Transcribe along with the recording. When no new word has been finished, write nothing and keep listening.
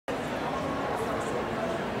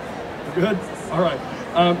Good? All right.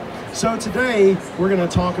 So today we're going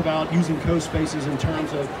to talk about using CoSpaces in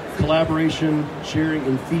terms of collaboration, sharing,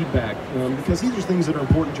 and feedback, because these are things that are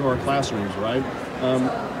important to our classrooms, right?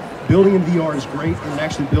 Building in VR is great, and it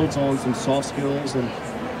actually builds on some soft skills and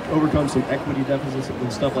overcomes some equity deficits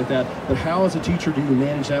and stuff like that. But how, as a teacher, do you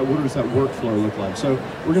manage that? What does that workflow look like? So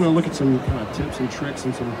we're going to look at some kind of tips and tricks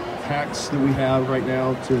and some hacks that we have right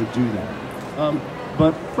now to do that.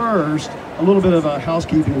 But first, a little bit of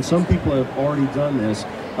housekeeping, and some people have already done this.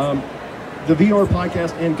 The VR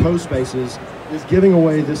podcast and CoSpaces is giving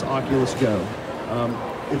away this Oculus Go.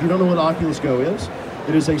 If you don't know what Oculus Go is,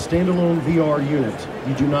 it is a standalone VR unit.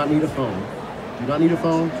 You do not need a phone. You do not need a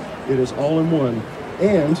phone. It is all in one.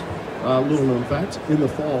 And, little known fact, in the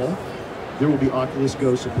fall, there will be Oculus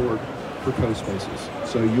Go support for CoSpaces.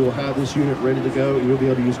 So you'll have this unit ready to go, and you'll be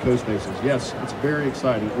able to use CoSpaces. Yes, it's very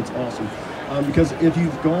exciting. It's awesome. Because if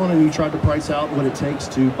you've gone and you tried to price out what it takes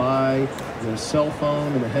to buy the cell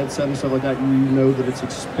phone and the headset and stuff like that, you know that it's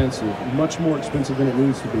expensive, much more expensive than it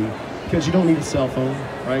needs to be, because you don't need a cell phone,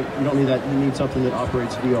 right? You don't need that. You need something that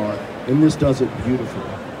operates VR, and this does it beautifully,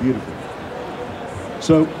 beautifully.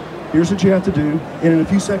 So here's what you have to do, and in a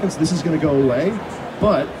few seconds this is going to go away,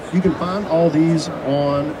 but you can find all these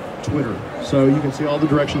on Twitter. So you can see all the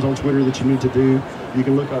directions on Twitter that you need to do. You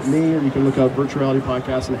can look up me, or you can look up Virtual Reality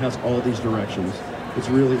Podcast, and it has all these directions. It's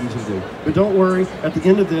really easy to do. But don't worry, at the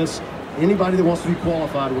end of this, anybody that wants to be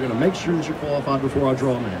qualified, we're going to make sure that you're qualified before I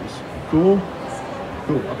draw names. Cool?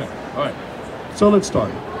 Cool, okay, all right. So let's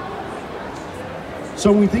start.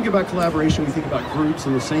 So when we think about collaboration, we think about groups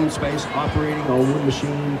in the same space operating on one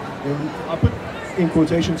machine. And I put in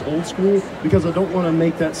quotations old school because I don't want to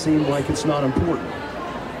make that seem like it's not important,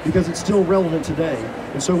 because it's still relevant today.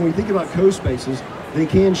 And so when we think about CoSpaces, they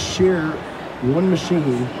can share one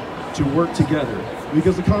machine to work together,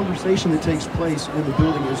 because the conversation that takes place in the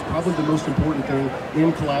building is probably the most important thing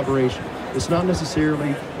in collaboration. It's not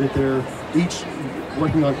necessarily that they're each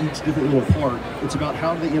working on each different little part. It's about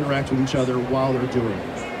how they interact with each other while they're doing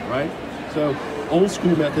it, right? So old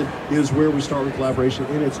school method is where we start with collaboration,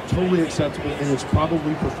 and it's totally acceptable, and it's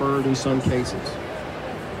probably preferred in some cases.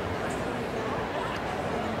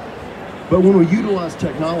 But when we utilize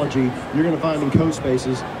technology, you're going to find in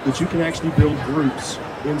CoSpaces that you can actually build groups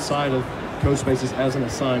inside of CoSpaces as an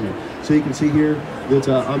assignment. So you can see here that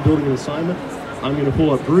I'm building an assignment. I'm going to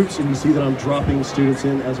pull up groups, and you see that I'm dropping students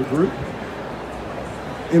in as a group.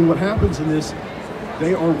 And what happens in this,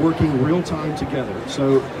 they are working real time together.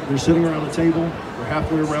 So they're sitting around a table, they're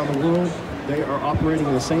halfway around the world, they are operating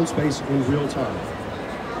in the same space in real time.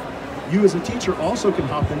 You as a teacher also can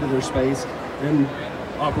hop into their space and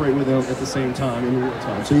operate with them at the same time in real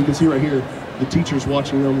time. So you can see right here, the teacher's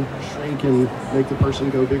watching them shrink and make the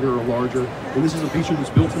person go bigger or larger. And this is a feature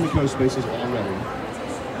that's built into CoSpaces already.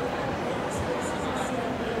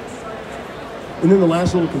 And then the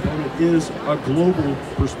last little component is a global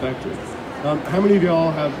perspective. How many of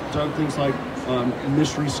y'all have done things like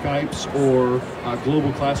mystery Skypes or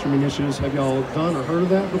global classroom initiatives? Have y'all done or heard of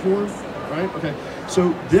that before? Right? Okay.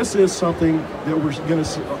 So this is something that we're going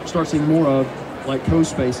to start seeing more of, like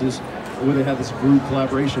CoSpaces, where they have this group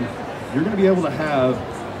collaboration. You're going to be able to have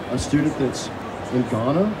a student that's in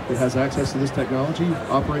Ghana that has access to this technology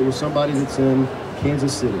operate with somebody that's in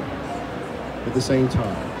Kansas City at the same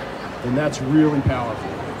time. And that's really powerful.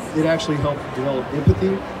 It actually helps develop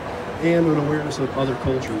empathy and an awareness of other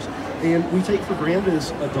cultures. And we take for granted as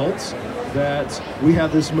adults that we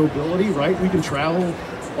have this mobility, right? We can travel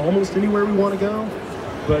almost anywhere we want to go,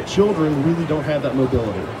 but children really don't have that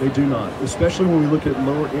mobility. They do not, especially when we look at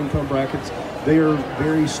lower income brackets. They are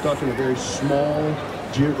very stuck in a very small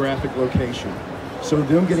geographic location. So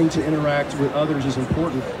them getting to interact with others is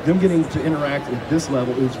important. Them getting to interact at this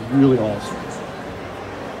level is really awesome.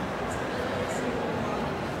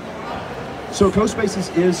 So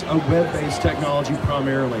CoSpaces is a web-based technology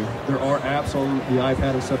primarily. There are apps on the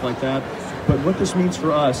iPad and stuff like that. But what this means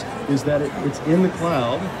for us is that it's in the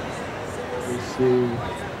cloud. Let's see.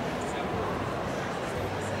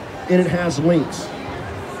 And it has links.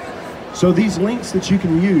 So these links that you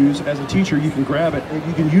can use as a teacher, you can grab it, and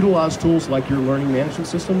you can utilize tools like your learning management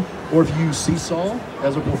system, or if you use Seesaw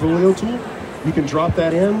as a portfolio tool, you can drop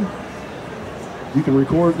that in. You can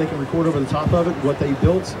record, they can record over the top of it what they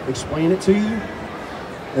built, explain it to you,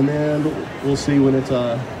 and then we'll see when it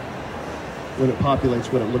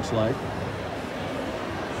populates what it looks like.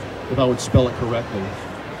 If I would spell it correctly.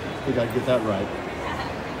 I think I'd get that right.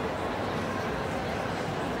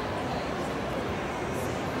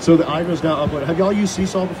 So the is now uploaded. Have y'all used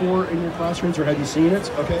Seesaw before in your classrooms, or have you seen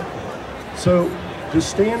it? Okay. So the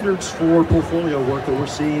standards for portfolio work that we're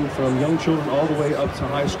seeing from young children all the way up to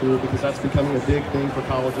high school, because that's becoming a big thing for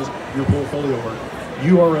colleges, your portfolio work.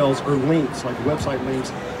 URLs or links, like website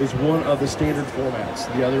links, is one of the standard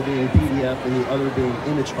formats, the other being PDF and the other being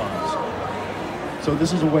image files. So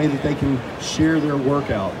this is a way that they can share their work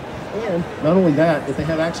out. And not only that, if they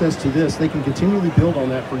have access to this, they can continually build on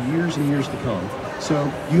that for years and years to come. So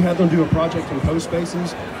you have them do a project in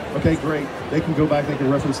CoSpaces, okay, great. They can go back, they can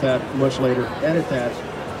reference that much later, edit that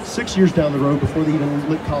 6 years down the road before they even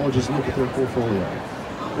let colleges look at their portfolio.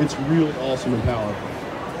 It's really awesome and powerful.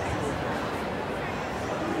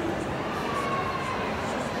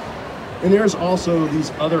 And there's also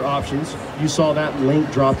these other options. You saw that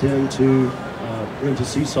link dropped into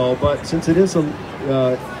Seesaw, but since it is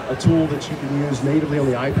a tool that you can use natively on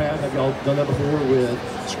the iPad, have y'all done that before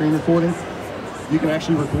with screen recording? You can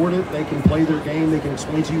actually record it, they can play their game, they can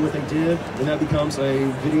explain to you what they did, and that becomes a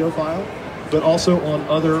video file. But also on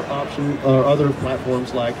other other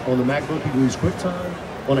platforms, like on the MacBook, you can use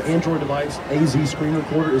QuickTime. On an Android device, AZ Screen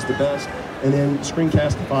Recorder is the best, and then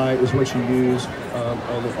Screencastify is what you use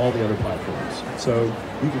on all the other platforms. So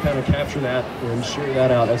you can kind of capture that and share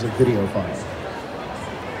that out as a video file.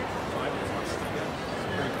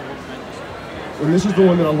 And this is the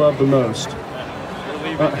one that I love the most.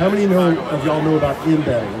 How many of y'all know about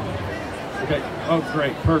embedding? Okay, oh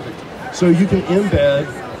great, perfect. So you can embed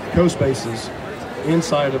CoSpaces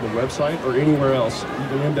inside of a website or anywhere else. You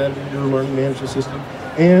can embed it in your learning management system.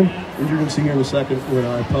 And as you're going to see here in a second when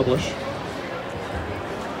I publish,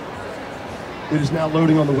 it is now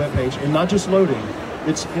loading on the web page. And not just loading,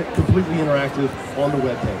 it's completely interactive on the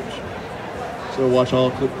web page. So watch,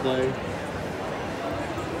 I'll click play.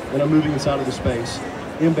 And I'm moving inside of the space,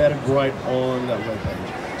 embedded right on that web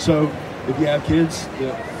page. So if you have kids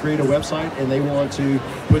that create a website and they want to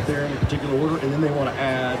put there in a particular order, and then they want to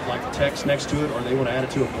add like text next to it, or they want to add it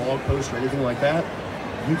to a blog post or anything like that,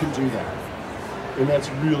 you can do that. And that's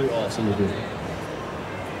really awesome to do.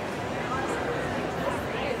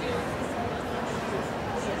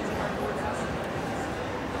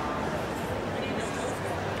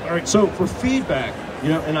 All right, so for feedback,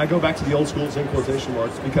 and I go back to the old schools in quotation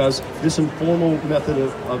marks, because this informal method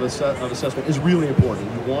of assessment is really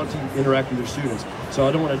important. You want to interact with your students. So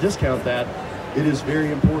I don't want to discount that. It is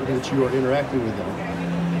very important that you are interacting with them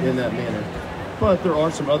in that manner. But there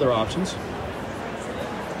are some other options,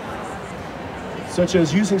 such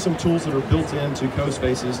as using some tools that are built into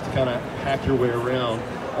CoSpaces to kind of hack your way around.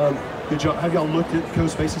 Have y'all looked at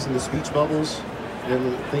CoSpaces and the speech bubbles and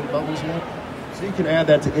the think bubbles yet? So you can add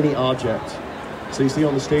that to any object. So you see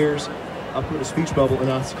on the stairs, I put a speech bubble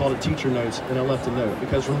and I called it teacher notes, and I left a note.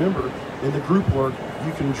 Because remember, in the group work,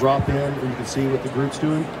 you can drop in and you can see what the group's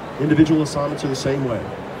doing. Individual assignments are the same way.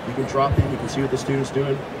 You can drop in, you can see what the student's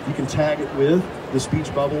doing. You can tag it with the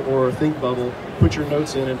speech bubble or a think bubble, put your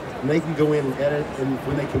notes in it, and they can go in and edit, and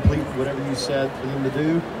when they complete whatever you said for them to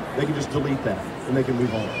do, they can just delete that and they can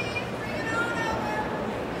move on.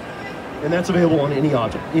 And that's available on any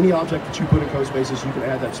object. Any object that you put in CoSpaces, you can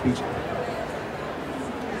add that speech.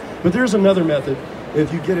 But there's another method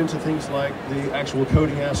if you get into things like the actual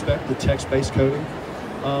coding aspect, the text-based coding.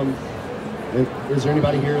 And is there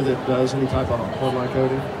anybody here that does any type of online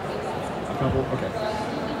coding? A couple?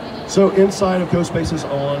 Okay. So inside of CoSpaces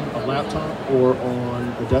on a laptop or on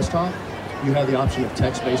a desktop, you have the option of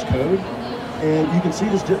text-based code. And you can see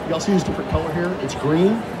this, y'all see this different color here? It's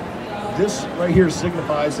green. This right here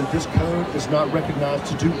signifies that this code is not recognized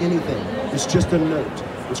to do anything. It's just a note.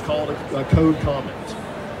 It's called a code comment.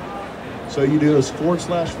 So you do this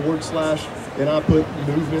 // and I put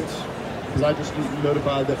movements, because I just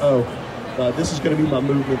notified that, this is going to be my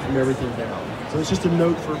movement from everything down. So it's just a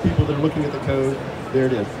note for people that are looking at the code. There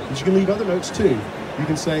it is. But you can leave other notes too. You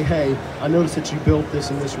can say, hey, I noticed that you built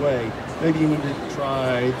this in this way. Maybe you need to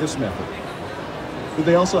try this method. But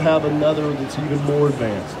they also have another that's even more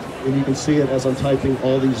advanced. And you can see it as I'm typing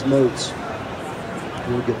all these notes.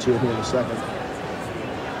 We'll get to it here in a second.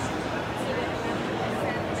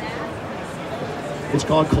 It's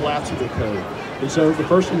called collapsible code. And so the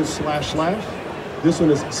first one is //. This one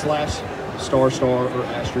is /** or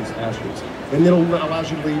asterisk. And it allows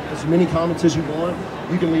you to leave as many comments as you want.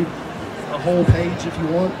 You can leave a whole page if you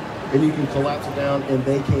want, and you can collapse it down, and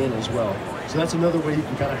they can as well. So that's another way you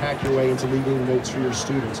can kind of hack your way into leaving notes for your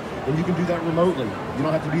students. And you can do that remotely. You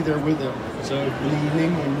don't have to be there with them. So in the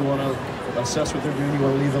evening, when you want to assess what they're doing, you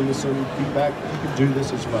want to leave them with some feedback, you can do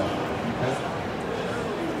this as well. Okay?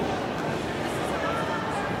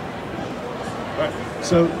 All right.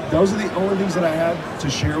 So those are the only things that I had to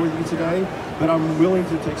share with you today. but I'm willing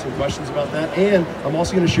to take some questions about that. And I'm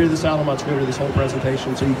also going to share this out on my Twitter, this whole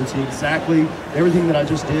presentation, so you can see exactly everything that I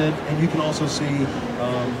just did, and you can also see,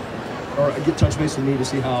 or get touch base with me to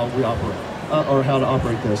see how we operate, or how to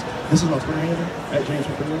operate this. This is my Twitter handle, at James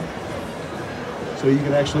McCrary. So you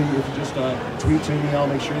can actually, if you just tweet to me, I'll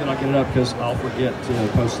make sure that I get it up, because I'll forget to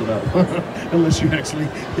post it up, unless you actually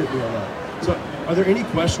hit me on that. So are there any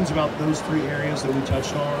questions about those three areas that we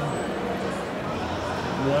touched on?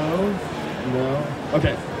 No? No?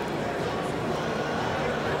 Okay.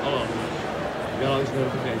 Hold on. Got all these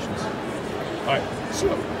notifications.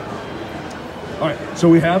 All right, so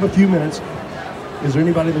we have a few minutes. Is there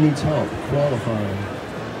anybody that needs help qualifying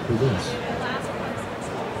for this?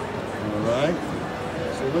 All right.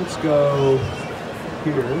 So let's go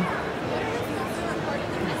here.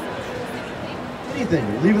 Anything,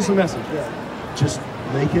 leave us a message. Yeah. Just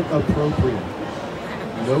make it appropriate.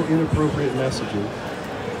 No inappropriate messages.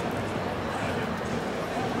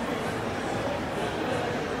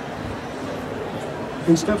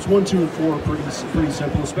 And steps 1, 2, and 4 are pretty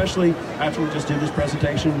simple, especially after we just did this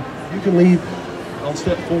presentation. You can leave on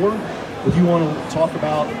step 4 if you want to talk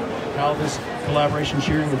about how this collaboration,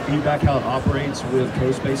 sharing, and feedback, how it operates with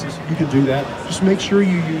CoSpaces. You can do that. Just make sure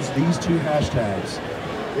you use these 2 hashtags.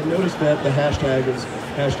 And notice that the hashtag is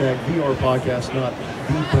hashtag VR podcast, not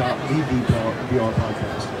the VR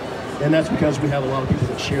podcast. And that's because we have a lot of people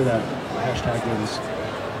that share that hashtag with us.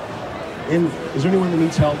 And is there anyone that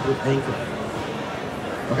needs help with Anchor?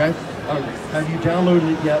 Okay? Have you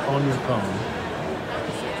downloaded it yet on your phone?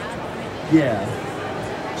 Yeah.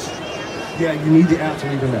 Yeah, you need the app to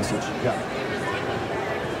leave a message. Yeah.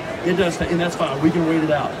 It does, and that's fine. We can wait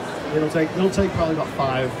it out. It'll take probably about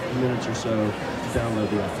 5 minutes or so to download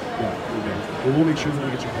the app. Yeah, and we'll make sure that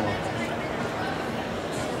we get your call.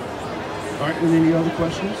 All right, and any other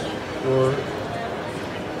questions? Or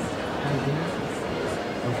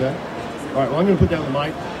okay. All right, well, I'm going to put down the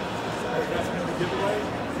mic. That's another giveaway.